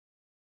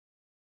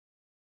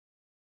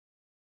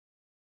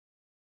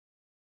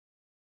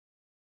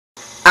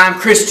I'm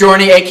Chris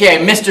Jorney,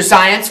 aka Mr.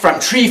 Science from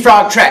Tree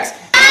Frog Treks.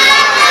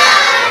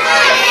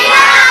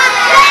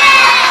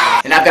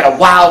 And I've got a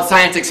wild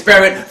science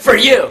experiment for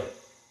you.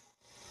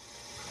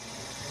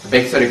 The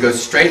baking soda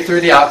goes straight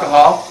through the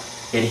alcohol.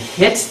 It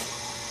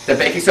hits the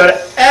baking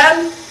soda,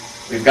 and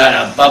we've got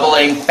a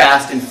bubbling,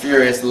 fast and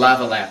furious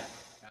lava lamp.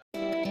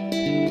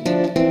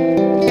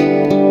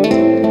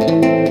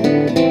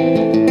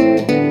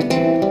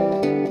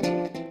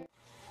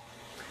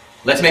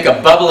 Let's make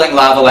a bubbling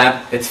lava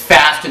lamp that's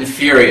fast and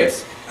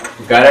furious.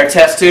 We've got our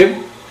test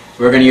tube.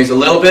 We're going to use a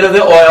little bit of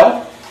the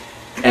oil,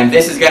 and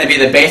this is going to be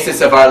the basis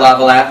of our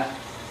lava lamp,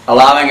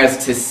 allowing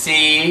us to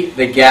see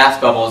the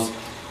gas bubbles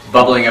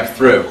bubbling up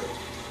through.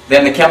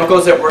 Then the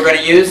chemicals that we're going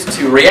to use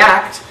to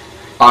react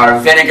are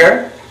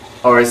vinegar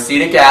or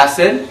acetic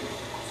acid,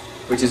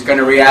 which is going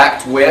to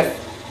react with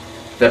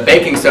the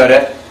baking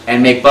soda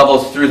and make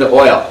bubbles through the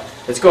oil.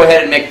 Let's go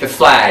ahead and make the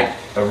flag,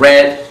 a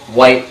red,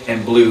 white,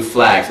 and blue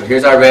flag. So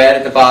here's our red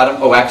at the bottom.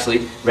 Oh,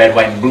 actually, red,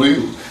 white, and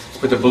blue. Let's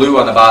put the blue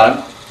on the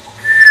bottom.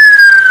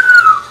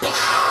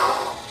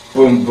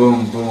 Boom,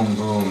 boom, boom,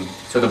 boom.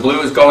 So the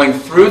blue is going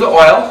through the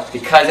oil.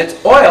 Because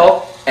it's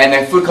oil and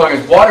the food coloring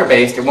is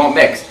water-based, it won't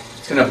mix.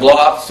 It's going to blow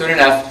up soon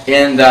enough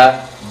in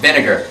the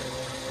vinegar.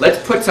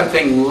 Let's put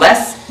something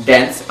less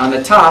dense on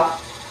the top,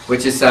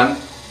 which is some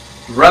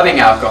rubbing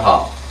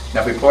alcohol.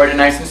 Now if we pour it in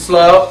nice and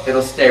slow,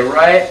 it'll stay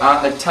right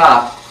on the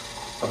top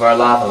of our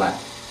lava lamp.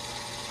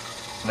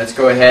 Let's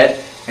go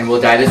ahead and we'll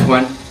dye this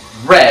one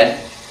red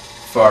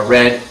for our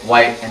red,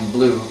 white, and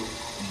blue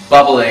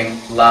bubbling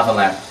lava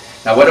lamp.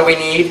 Now what do we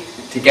need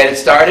to get it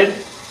started?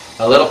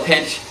 A little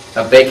pinch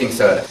of baking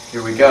soda.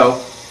 Here we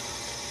go.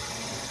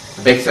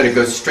 The baking soda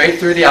goes straight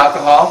through the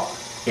alcohol.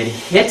 It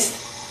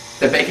hits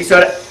the baking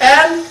soda,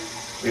 and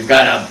we've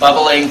got a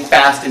bubbling,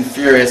 fast and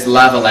furious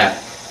lava lamp.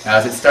 Now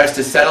as it starts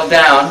to settle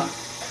down,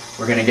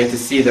 we're going to get to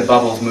see the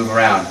bubbles move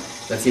around.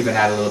 Let's even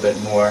add a little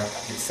bit more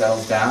as it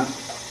settles down.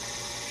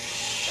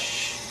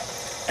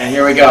 And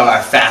here we go,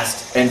 our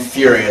fast and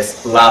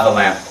furious lava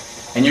lamp.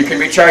 And you can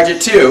recharge it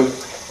too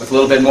with a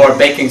little bit more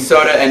baking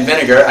soda and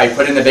vinegar. I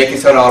put in the baking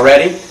soda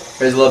already.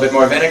 Here's a little bit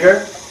more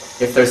vinegar.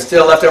 If there's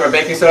still leftover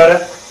baking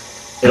soda,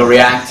 it'll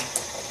react.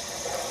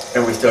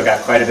 And we still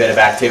got quite a bit of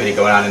activity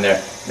going on in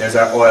there. There's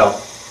our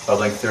oil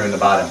bubbling through in the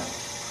bottom.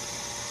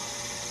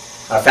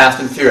 Our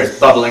fast and furious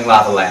bubbling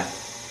lava lamp.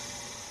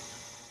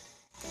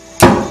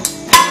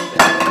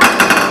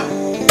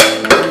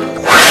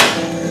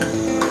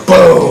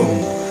 Boom!